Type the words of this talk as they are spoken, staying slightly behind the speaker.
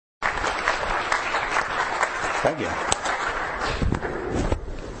Thank you.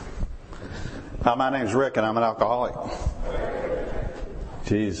 Hi, my name's Rick, and I'm an alcoholic.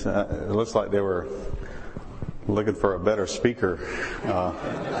 Geez, it looks like they were looking for a better speaker.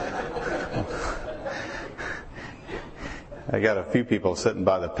 I got a few people sitting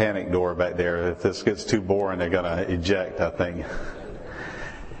by the panic door back there. If this gets too boring, they're going to eject, I think.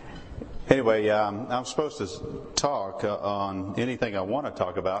 Anyway, I'm supposed to talk on anything I want to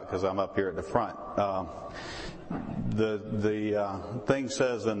talk about because I'm up here at the front. The thing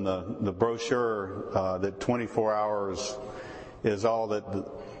says in the brochure that 24 hours is all that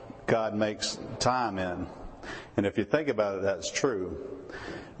God makes time in. And if you think about it, that's true.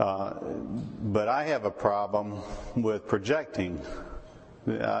 But I have a problem with projecting.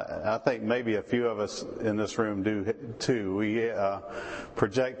 I think maybe a few of us in this room do too. We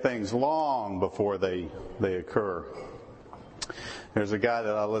project things long before they occur. There's a guy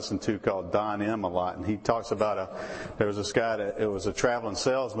that I listen to called Don M. a lot, and he talks about there was this guy that it was a traveling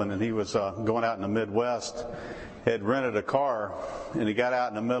salesman, and he was going out in the Midwest, had rented a car, and he got out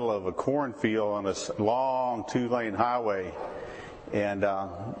in the middle of a cornfield on this long 2-lane highway, and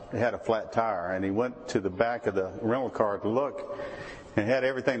had a flat tire, and he went to the back of the rental car to look, and had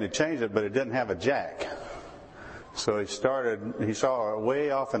everything to change it, but it didn't have a jack. So he saw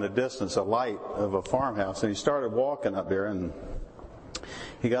way off in the distance a light of a farmhouse, and he started walking up there, and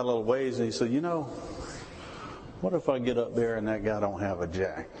he got a little ways, and he said, what if I get up there and that guy don't have a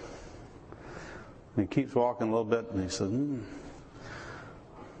jack? And he keeps walking a little bit, and he said,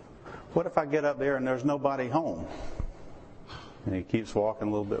 what if I get up there and there's nobody home? And he keeps walking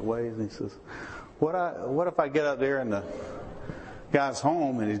a little bit ways, and he says, what if I get up there and the guy's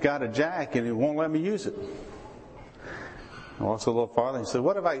home and he's got a jack and he won't let me use it? And walks a little farther, and he said,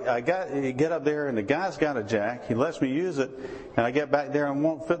 what if I get up there and the guy's got a jack, he lets me use it, and I get back there and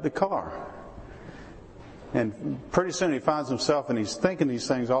won't fit the car? And pretty soon he finds himself, and he's thinking these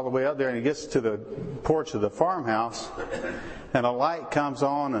things all the way up there, and he gets to the porch of the farmhouse, and a light comes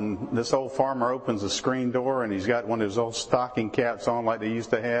on, and this old farmer opens the screen door, and he's got one of his old stocking caps on like they used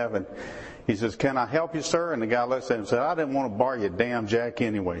to have, and he says, can I help you, sir? And the guy looks at him and says, I didn't want to borrow your damn jack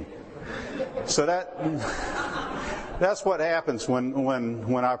anyway. So that's what happens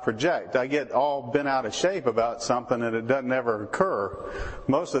when I project. I get all bent out of shape about something, and it doesn't ever occur.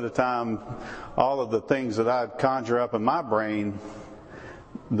 Most of the time, all of the things that I conjure up in my brain,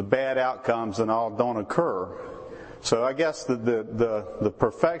 the bad outcomes and all don't occur. So I guess the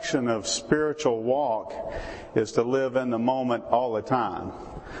perfection of spiritual walk is to live in the moment all the time.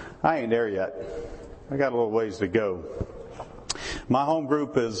 I ain't there yet. I got a little ways to go. My home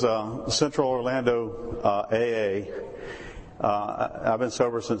group is Central Orlando AA. I've been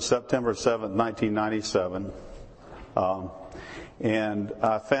sober since September 7th, 1997. And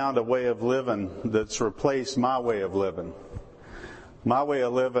I found a way of living that's replaced my way of living. My way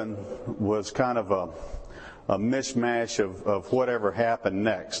of living was kind of a mishmash of whatever happened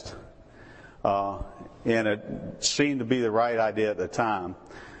next. And it seemed to be the right idea at the time.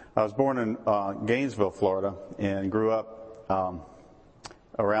 I was born in Gainesville, Florida, and grew up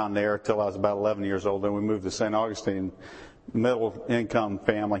around there till I was about 11 years old. Then we moved to St. Augustine, middle-income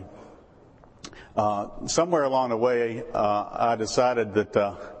family. Somewhere along the way, I decided that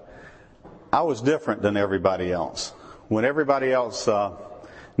I was different than everybody else. When everybody else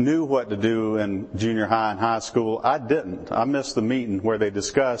knew what to do in junior high and high school, I didn't. I missed the meeting where they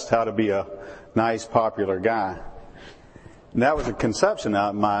discussed how to be a nice, popular guy. And that was a conception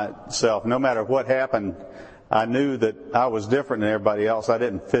of myself. No matter what happened, I knew that I was different than everybody else. I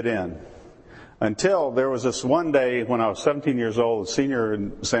didn't fit in. Until there was this one day when I was 17 years old, senior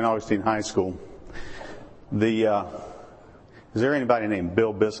in St. Augustine High School. Is there anybody named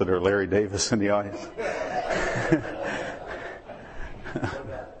Bill Bissett or Larry Davis in the audience?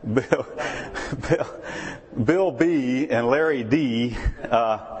 Bill B. and Larry D.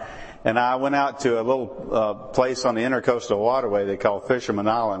 And I went out to a little place on the Intercoastal Waterway they call Fisherman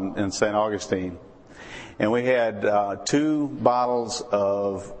Island in St. Augustine. And we had 2 bottles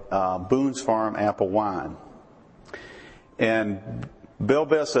of Boone's Farm apple wine. And Bill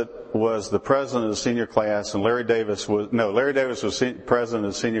Bissett was the president of the senior class, and Larry Davis was president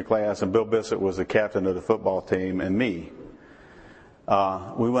of the senior class, and Bill Bissett was the captain of the football team, and me.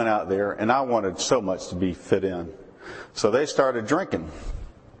 We went out there, and I wanted so much to be fit in. So they started drinking.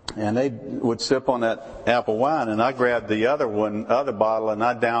 And they would sip on that apple wine, and I grabbed the other bottle, and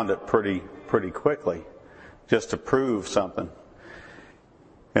I downed it pretty quickly, just to prove something.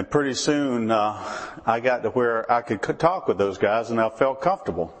 And pretty soon, I got to where I could talk with those guys, and I felt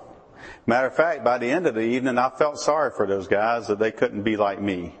comfortable. Matter of fact, by the end of the evening, I felt sorry for those guys that they couldn't be like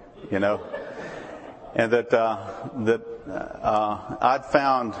me, and that I'd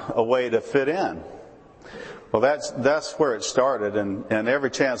found a way to fit in. Well, that's where it started, and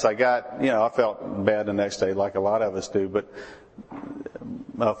every chance I got, I felt bad the next day, like a lot of us do. But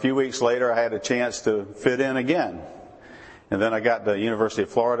a few weeks later, I had a chance to fit in again, and then I got to the University of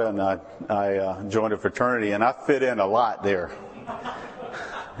Florida, and I joined a fraternity, and I fit in a lot there.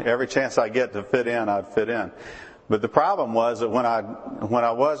 Every chance I get to fit in, I'd fit in. But the problem was that when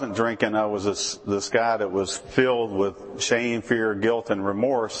I wasn't drinking, I was this guy that was filled with shame, fear, guilt, and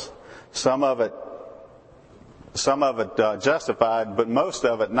remorse. Some of it justified, but most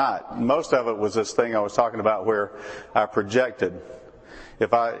of it not. Most of it was this thing I was talking about where I projected.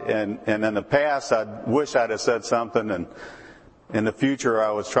 And in the past, I wish I'd have said something, and in the future,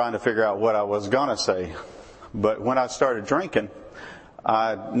 I was trying to figure out what I was going to say. But when I started drinking,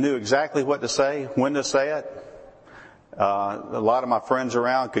 I knew exactly what to say, when to say it. A lot of my friends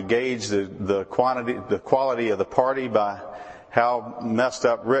around could gauge the quality of the party by how messed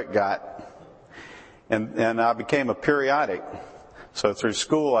up Rick got. And I became a periodic. So through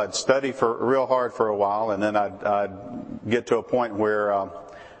school, I'd study real hard for a while, and then I'd get to a point where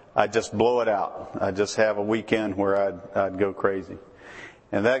I'd just blow it out. I'd just have a weekend where I'd go crazy.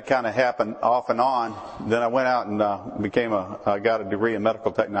 And that kind of happened off and on. Then I went out and I got a degree in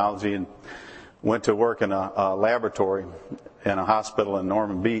medical technology and went to work in a laboratory in a hospital in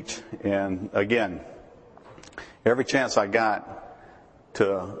Norman Beach. And again, every chance I got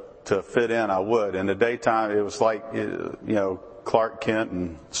to fit in, I would. In the daytime, it was like, Clark Kent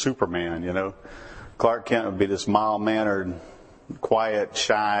and Superman, Clark Kent would be this mild-mannered, quiet,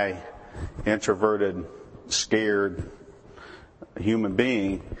 shy, introverted, scared human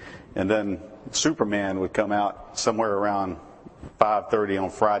being, and then Superman would come out somewhere around 5:30 on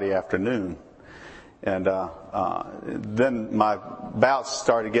Friday afternoon. And then my bouts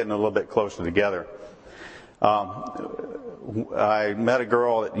started getting a little bit closer together. I met a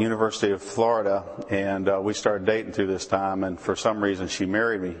girl at the University of Florida, and we started dating through this time, and for some reason she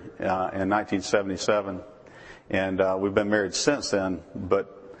married me in 1977, and we've been married since then,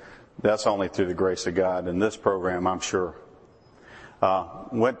 but that's only through the grace of God in this program, I'm sure.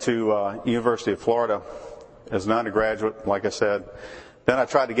 Went to University of Florida as an undergraduate, like I said. Then I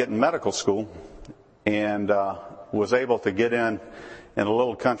tried to get in medical school, and was able to get in a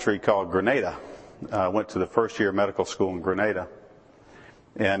little country called Grenada. I went to the first year of medical school in Grenada,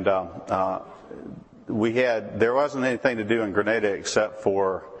 and there wasn't anything to do in Grenada except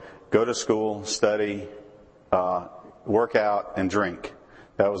for go to school, study, work out, and drink.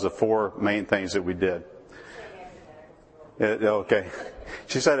 That was the four main things that we did. Okay.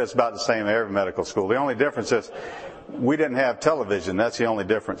 She said it's about the same at every medical school. The only difference is we didn't have television. That's the only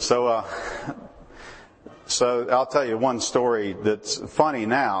difference. So I'll tell you one story that's funny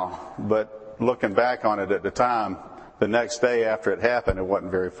now, but looking back on it at the time, the next day after it happened, it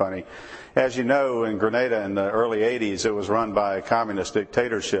wasn't very funny. As you know, in Grenada in the early 80s, it was run by a communist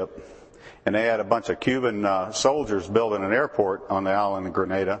dictatorship, and they had a bunch of Cuban soldiers building an airport on the island of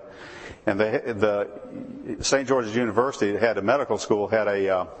Grenada. And the St. George's University had a medical school, had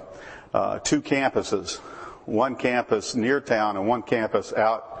two campuses, one campus near town and one campus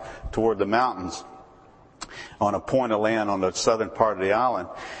out toward the mountains on a point of land on the southern part of the island.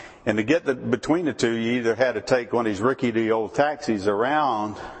 And to get between the two, you either had to take one of these rickety old taxis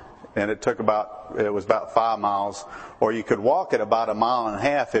around, and it was about 5 miles, or you could walk it about 1.5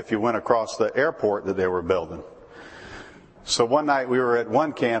 miles if you went across the airport that they were building. So one night we were at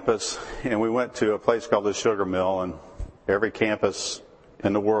one campus, and we went to a place called the Sugar Mill, and every campus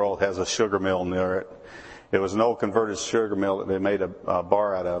in the world has a sugar mill near it. It was an old converted sugar mill that they made a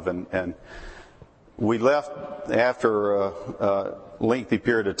bar out of, and we left after a lengthy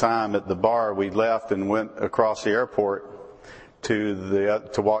period of time at the bar. We left and went across the airport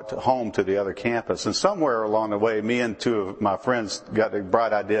to walk home to the other campus. And somewhere along the way, me and two of my friends got the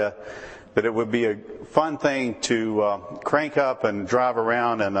bright idea that it would be a fun thing to crank up and drive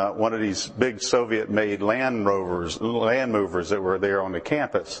around in one of these big Soviet-made Land Movers that were there on the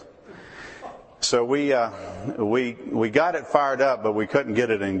campus. So we got it fired up, but we couldn't get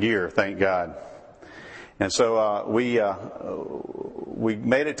it in gear, thank God. And so we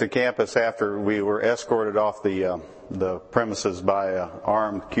made it to campus after we were escorted off the premises by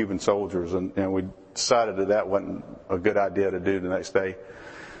armed Cuban soldiers, and we decided that wasn't a good idea to do the next day.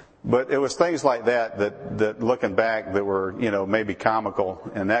 But it was things like that looking back that were, maybe comical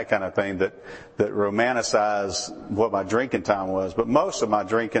and that kind of thing that romanticized what my drinking time was. But most of my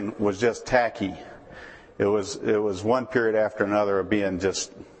drinking was just tacky. It was one period after another of being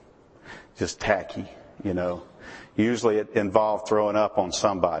just tacky, Usually it involved throwing up on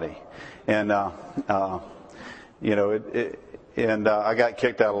somebody. And, I got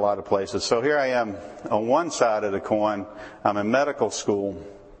kicked out of a lot of places. So here I am on one side of the coin. I'm in medical school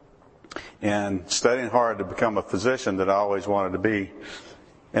and studying hard to become a physician that I always wanted to be.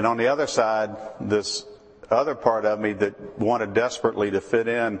 And on the other side, this other part of me that wanted desperately to fit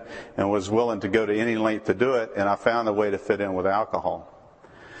in and was willing to go to any length to do it, and I found a way to fit in with alcohol.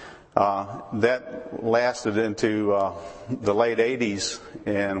 That lasted into the late 80s,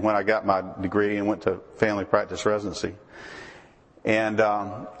 and when I got my degree and went to family practice residency. And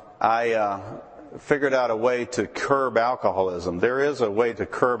I figured out a way to curb alcoholism. There is a way to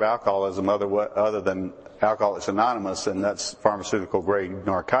curb alcoholism other than Alcoholics Anonymous, and that's pharmaceutical-grade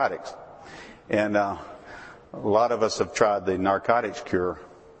narcotics. And a lot of us have tried the narcotics cure.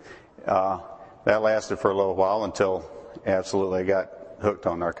 That lasted for a little while until absolutely I got hooked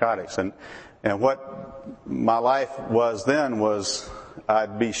on narcotics. And what my life was then was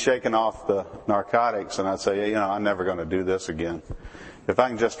I'd be shaking off the narcotics and I'd say, I'm never going to do this again. If I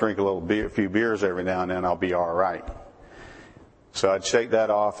can just drink a few beers every now and then, I'll be all right. So I'd shake that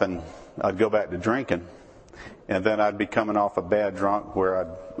off and I'd go back to drinking. And then I'd be coming off a bad drunk where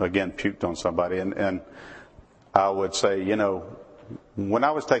I'd again puked on somebody. And I would say, when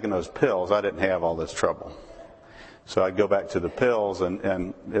I was taking those pills, I didn't have all this trouble. So I'd go back to the pills,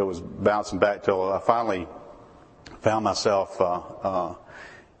 and it was bouncing back till I finally found myself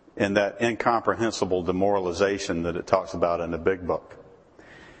in that incomprehensible demoralization that it talks about in the big book.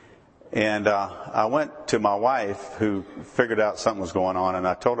 And I went to my wife, who figured out something was going on, and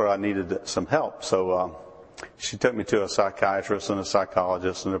I told her I needed some help. So she took me to a psychiatrist and a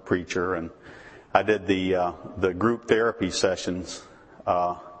psychologist and a preacher, and I did the group therapy sessions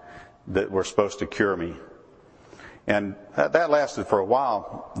that were supposed to cure me. And that lasted for a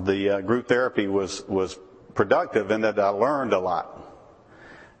while. The group therapy was productive in that I learned a lot.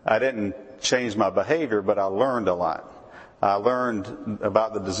 I didn't change my behavior, but I learned a lot. I learned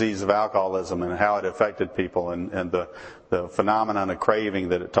about the disease of alcoholism and how it affected people, and the phenomenon of craving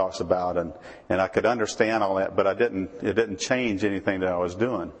that it talks about, and I could understand all that, but it didn't change anything that I was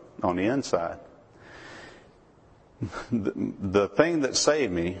doing on the inside. The thing that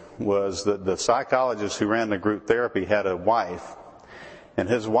saved me was that the psychologist who ran the group therapy had a wife, and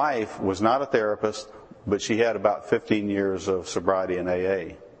his wife was not a therapist, but she had about 15 years of sobriety in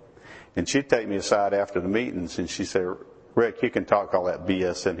AA. And she'd take me aside after the meetings and she'd say, Rick, you can talk all that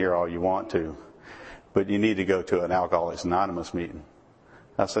BS in here all you want to, but you need to go to an Alcoholics Anonymous meeting.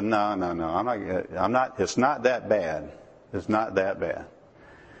 I said, no, I'm not, it's not that bad. It's not that bad.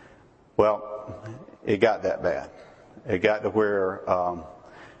 Well, it got that bad. It got to where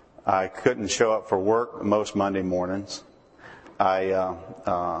I couldn't show up for work most Monday mornings. I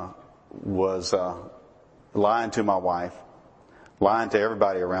was lying to my wife, lying to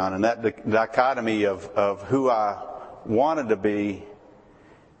everybody around, and that dichotomy of who I wanted to be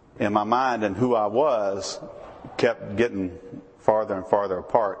in my mind and who I was kept getting farther and farther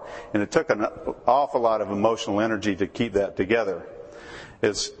apart. And it took an awful lot of emotional energy to keep that together.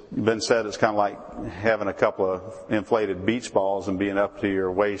 It's been said it's kind of like having a couple of inflated beach balls and being up to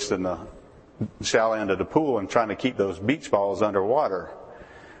your waist in the shallow end of the pool and trying to keep those beach balls underwater.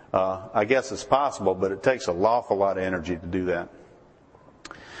 I guess it's possible, but it takes an awful lot of energy to do that.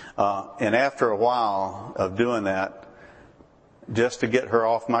 And after a while of doing that, just to get her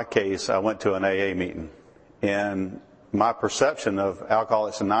off my case, I went to an AA meeting. And my perception of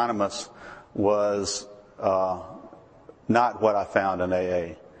Alcoholics Anonymous was not what I found in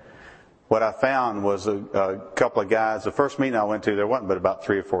AA. What I found was a couple of guys. The first meeting I went to, there wasn't but about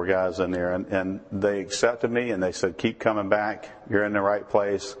 3 or 4 guys in there, and they accepted me and they said, keep coming back. You're in the right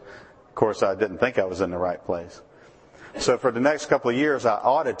place. Of course, I didn't think I was in the right place. So for the next couple of years, I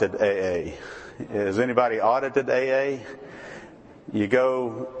audited AA. Has anybody audited AA? You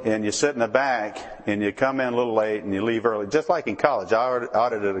go and you sit in the back and you come in a little late and you leave early. Just like in college. I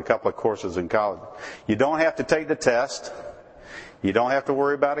audited a couple of courses in college. You don't have to take the test. You don't have to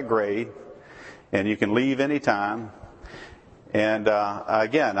worry about a grade. And you can leave any time. And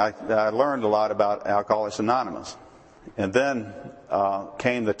again, I learned a lot about Alcoholics Anonymous. And then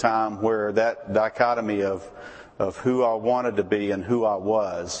came the time where that dichotomy of who I wanted to be and who I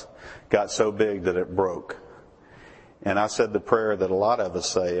was got so big that it broke. And I said the prayer that a lot of us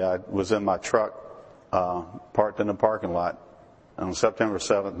say. I was in my truck parked in the parking lot on September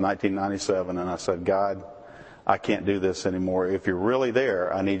 7th, 1997, and I said, God, I can't do this anymore. If you're really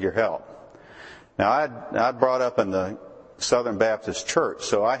there, I need your help. Now, I'd brought up in the Southern Baptist Church,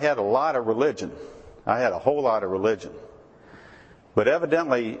 so I had a lot of religion. I had a whole lot of religion. But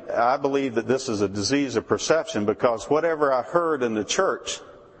evidently, I believe that this is a disease of perception, because whatever I heard in the church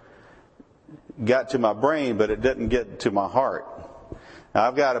got to my brain, but it didn't get to my heart. Now,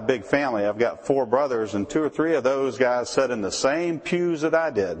 I've got a big family. I've got 4 brothers, and 2 or 3 of those guys sat in the same pews that I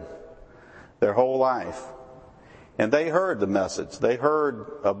did their whole life. And they heard the message. They heard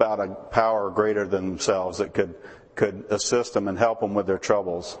about a power greater than themselves that could assist them and help them with their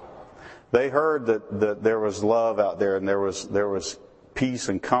troubles. They heard that there was love out there, and there was peace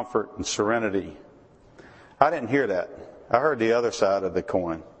and comfort and serenity. I didn't hear that. I heard the other side of the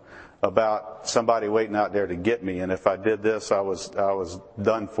coin, about somebody waiting out there to get me, and if I did this, I was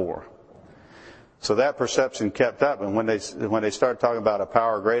done for. So that perception kept up, and when they started talking about a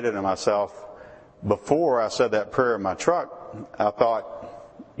power greater than myself, before I said that prayer in my truck, I thought,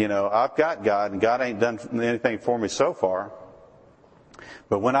 I've got God, and God ain't done anything for me so far.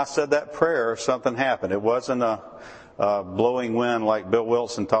 But when I said that prayer, something happened. It wasn't a blowing wind like Bill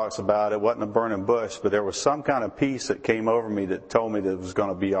Wilson talks about. It wasn't a burning bush, but there was some kind of peace that came over me that told me that it was going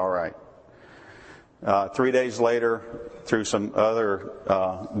to be all right. 3 days later, through some other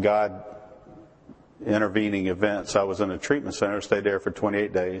God intervening events, I was in a treatment center, stayed there for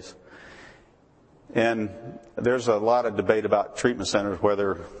 28 days. And there's a lot of debate about treatment centers,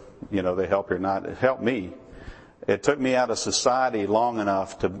 whether, they help you or not. It helped me. It took me out of society long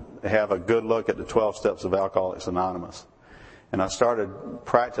enough to have a good look at the 12 steps of Alcoholics Anonymous. And I started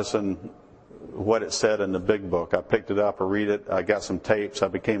practicing what it said in the big book. I picked it up, I read it, I got some tapes, I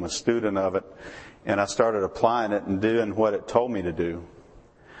became a student of it, and I started applying it and doing what it told me to do.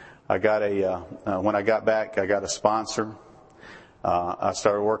 I got when I got back, I got a sponsor. I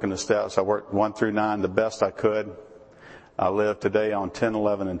started working the steps. I worked 1 through 9 the best I could. I live today on 10,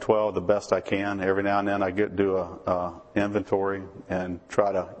 11, and 12 the best I can. Every now and then I do a inventory and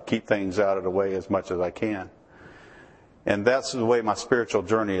try to keep things out of the way as much as I can. And that's the way my spiritual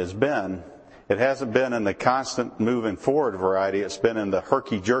journey has been. It hasn't been in the constant moving forward variety. It's been in the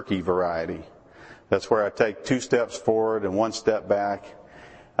herky-jerky variety. That's where I take 2 steps forward and 1 step back.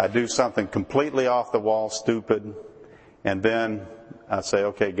 I do something completely off the wall, stupid, and then I say,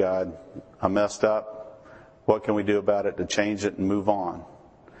 okay, God, I messed up. What can we do about it to change it and move on?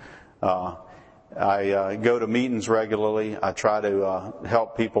 I go to meetings regularly. I try to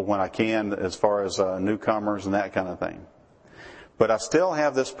help people when I can, as far as newcomers and that kind of thing. But I still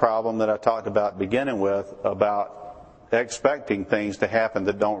have this problem that I talked about beginning with, about expecting things to happen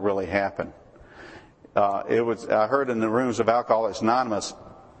that don't really happen. I heard in the rooms of Alcoholics Anonymous,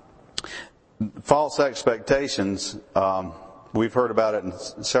 false expectations. We've heard about it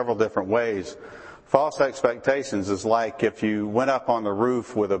in several different ways. False expectations is like if you went up on the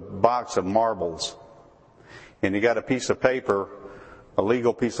roof with a box of marbles and you got a piece of paper, a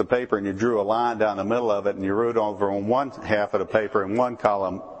legal piece of paper, and you drew a line down the middle of it and you wrote over on one half of the paper in one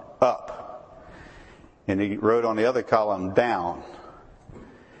column up, and you wrote on the other column down.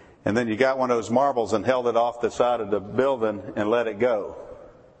 And then you got one of those marbles and held it off the side of the building and let it go.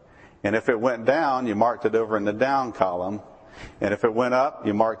 And if it went down, you marked it over in the down column. And if it went up,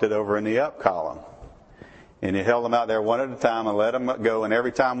 you marked it over in the up column. And you held them out there one at a time and let them go. And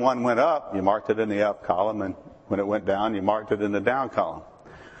every time one went up, you marked it in the up column. And when it went down, you marked it in the down column.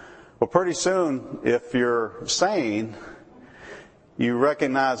 Well, pretty soon, if you're sane, you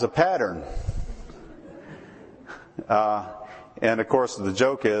recognize a pattern. And of course, the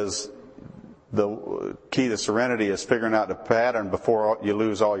joke is, the key to serenity is figuring out the pattern before you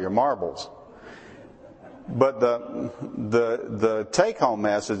lose all your marbles. But the take-home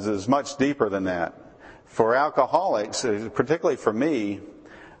message is much deeper than that. For alcoholics, particularly for me,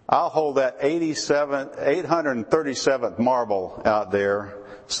 I'll hold that 837th marble out there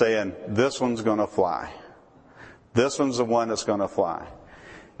saying, this one's going to fly. This one's the one that's going to fly.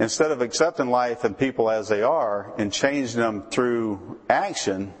 Instead of accepting life and people as they are and changing them through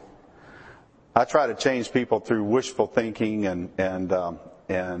action, I try to change people through wishful thinking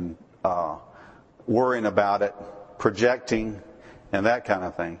and worrying about it, projecting, and that kind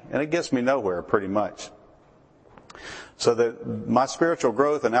of thing. And it gets me nowhere, pretty much. So my spiritual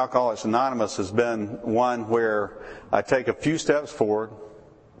growth in Alcoholics Anonymous has been one where I take a few steps forward.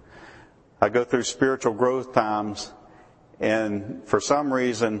 I go through spiritual growth times, and for some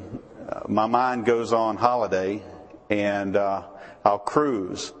reason, my mind goes on holiday, and I'll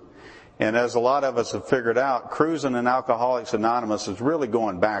cruise. And as a lot of us have figured out, cruising in Alcoholics Anonymous is really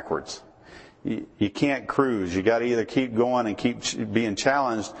going backwards. You can't cruise. You got to either keep going and keep being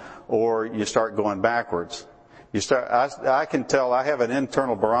challenged, or you start going backwards. I can tell. I have an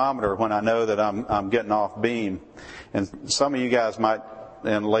internal barometer when I know that I'm getting off beam. And some of you guys might,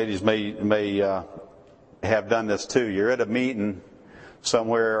 and ladies may have done this too. You're at a meeting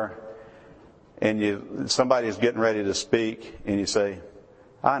somewhere and somebody's getting ready to speak and you say,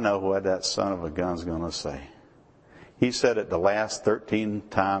 I know what that son of a gun's going to say. He said it the last 13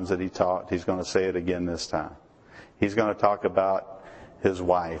 times that he talked. He's going to say it again this time. He's going to talk about his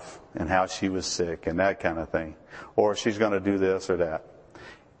wife and how she was sick and that kind of thing. Or she's going to do this or that.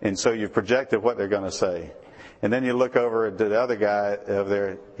 And so you've projected what they're going to say. And then you look over at the other guy over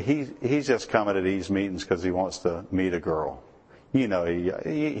there. He's just coming to these meetings because he wants to meet a girl. You know,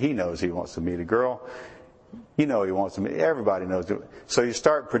 he knows he wants to meet a girl. You know he wants to meet. Everybody knows it. So you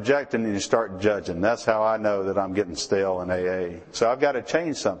start projecting and you start judging. That's how I know that I'm getting stale in AA. So I've got to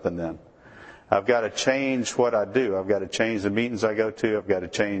change something then. I've got to change what I do. I've got to change the meetings I go to. I've got to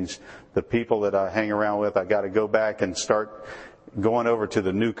change the people that I hang around with. I've got to go back and start going over to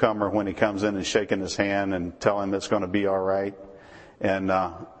the newcomer when he comes in and shaking his hand and telling him it's going to be all right and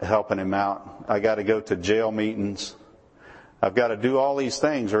helping him out. I got to go to jail meetings. I've got to do all these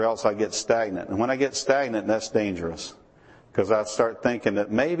things or else I get stagnant. And when I get stagnant, that's dangerous because I start thinking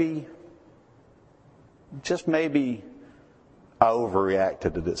that maybe, just maybe, I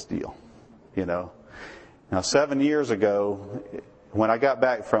overreacted to this deal. You know. Now 7 years ago, when I got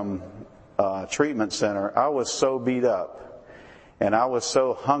back from treatment center, I was so beat up and I was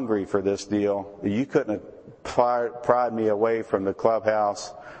so hungry for this deal that you couldn't have pried me away from the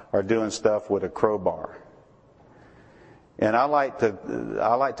clubhouse or doing stuff with a crowbar. And I like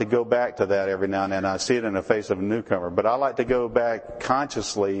to go back to that every now and then. I see it in the face of a newcomer, but I like to go back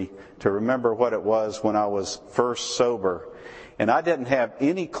consciously to remember what it was when I was first sober. And I didn't have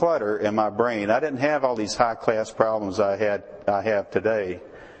any clutter in my brain. I didn't have all these high-class problems I have today.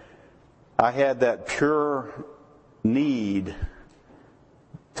 I had that pure need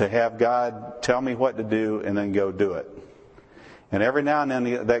to have God tell me what to do and then go do it. And every now and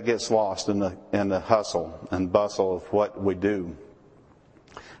then that gets lost in the hustle and bustle of what we do.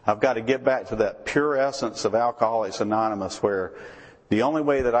 I've got to get back to that pure essence of Alcoholics Anonymous where the only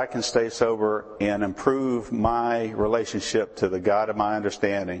way that I can stay sober and improve my relationship to the God of my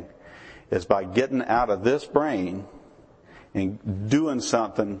understanding is by getting out of this brain and doing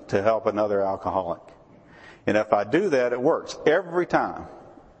something to help another alcoholic. And if I do that, it works. Every time.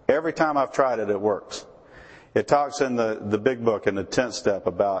 Every time I've tried it, it works. It talks in the big book in the 10th step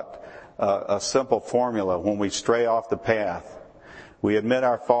about a simple formula when we stray off the path. We admit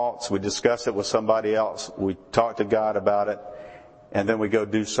our faults, we discuss it with somebody else, we talk to God about it, and then we go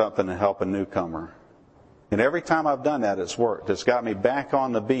do something to help a newcomer. And every time I've done that, it's worked. It's got me back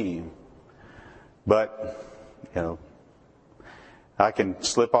on the beam. But, you know, I can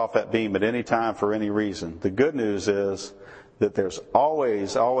slip off that beam at any time for any reason. The good news is that there's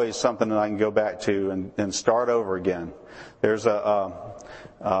always something that I can go back to and start over again. There's a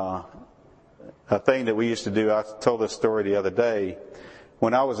thing that we used to do. I told this story the other day.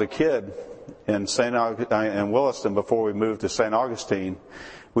 When I was a kid in Williston, before we moved to St. Augustine,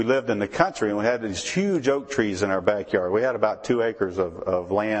 we lived in the country and we had these huge oak trees in our backyard. We had about 2 acres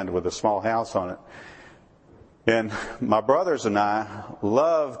of land with a small house on it. And my brothers and I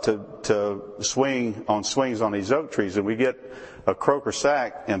love to swing on swings on these oak trees, and we get a croaker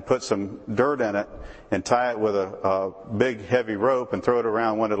sack and put some dirt in it and tie it with a big heavy rope and throw it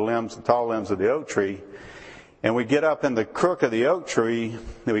around one of the tall limbs of the oak tree. And we get up in the crook of the oak tree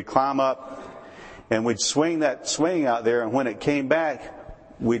and we climb up and we'd swing that swing out there, and when it came back,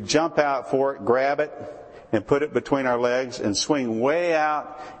 we'd jump out for it, grab it, and put it between our legs and swing way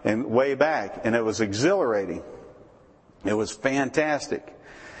out and way back. And it was exhilarating. It was fantastic.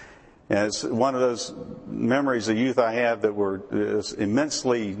 And it's one of those memories of youth I have that is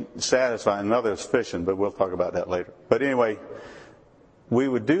immensely satisfying. Another is fishing, but we'll talk about that later. But anyway, we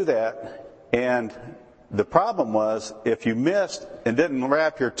would do that, and the problem was if you missed and didn't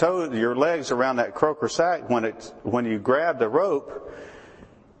wrap your legs around that croaker sack when you grabbed the rope,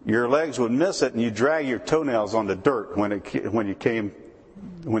 your legs would miss it, and you drag your toenails on the dirt when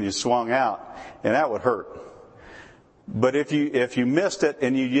you swung out, and that would hurt. But if you missed it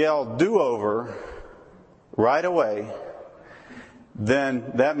and you yelled "do-over" right away,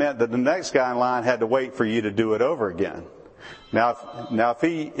 then that meant that the next guy in line had to wait for you to do it over again. Now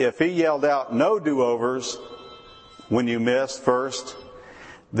if he yelled out "no do-overs" when you missed first,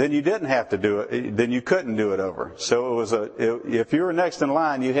 then you didn't have to do it. Then you couldn't do it over. So if you were next in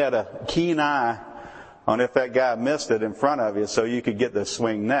line, you had a keen eye on if that guy missed it in front of you, so you could get the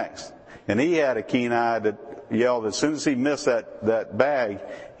swing next. And he had a keen eye that yelled as soon as he missed that bag,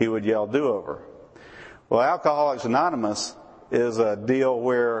 he would yell "do-over." Well, Alcoholics Anonymous is a deal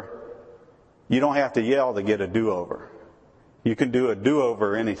where you don't have to yell to get a do-over. You can do a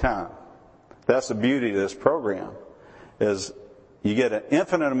do-over anytime. That's the beauty of this program, is You get an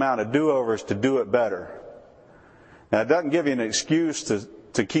infinite amount of do-overs to do it better. Now, it doesn't give you an excuse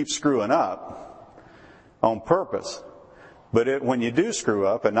to keep screwing up on purpose. But when you do screw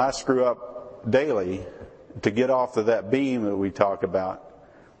up, and I screw up daily to get off of that beam that we talk about,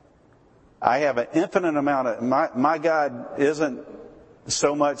 I have an infinite amount of, my God isn't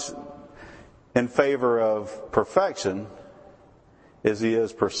so much in favor of perfection as He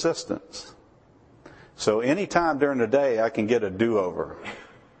is persistence. So any time during the day I can get a do-over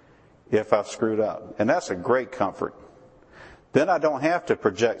if I've screwed up. And that's a great comfort. Then I don't have to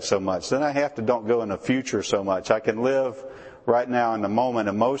project so much. Then I don't go in the future so much. I can live right now in the moment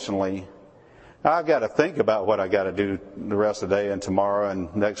emotionally. I've got to think about what I got to do the rest of the day and tomorrow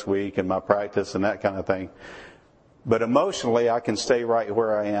and next week and my practice and that kind of thing. But emotionally, I can stay right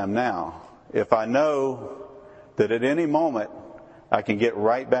where I am now. If I know that at any moment I can get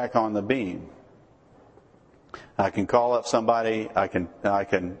right back on the beam. I can call up somebody, I can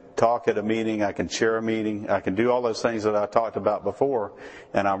talk at a meeting, I can chair a meeting, I can do all those things that I talked about before,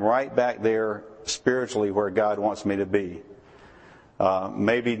 and I'm right back there spiritually where God wants me to be.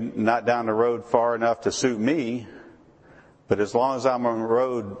 Maybe not down the road far enough to suit me, but as long as I'm on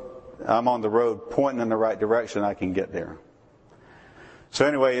the road pointing in the right direction, I can get there. So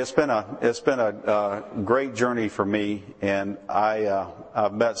anyway, it's been a great journey for me, and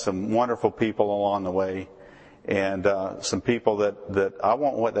I've met some wonderful people along the way, and some people that I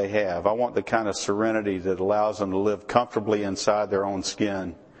want what they have. I want the kind of serenity that allows them to live comfortably inside their own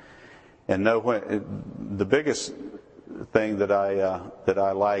skin, and know when the biggest thing that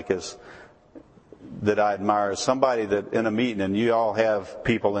I like is that I admire is somebody that in a meeting, and you all have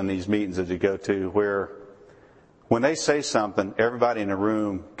people in these meetings that you go to where when they say something, everybody in the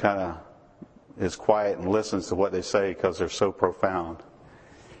room kind of is quiet and listens to what they say because they're so profound,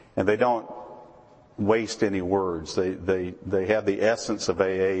 and they don't waste any words. They have the essence of AA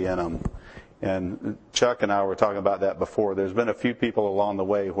in them. And Chuck and I were talking about that before. There's been a few people along the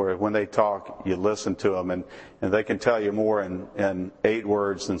way where when they talk, you listen to them, and they can tell you more in 8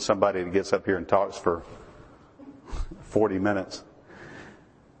 words than somebody that gets up here and talks for 40 minutes.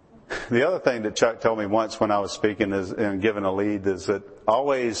 The other thing that Chuck told me once when I was speaking and giving a lead is that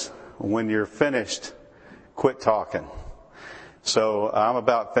always when you're finished, quit talking. So I'm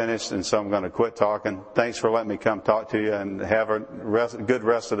about finished, and so I'm going to quit talking. Thanks for letting me come talk to you, and have a good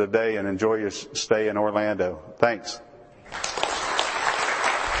rest of the day, and enjoy your stay in Orlando. Thanks.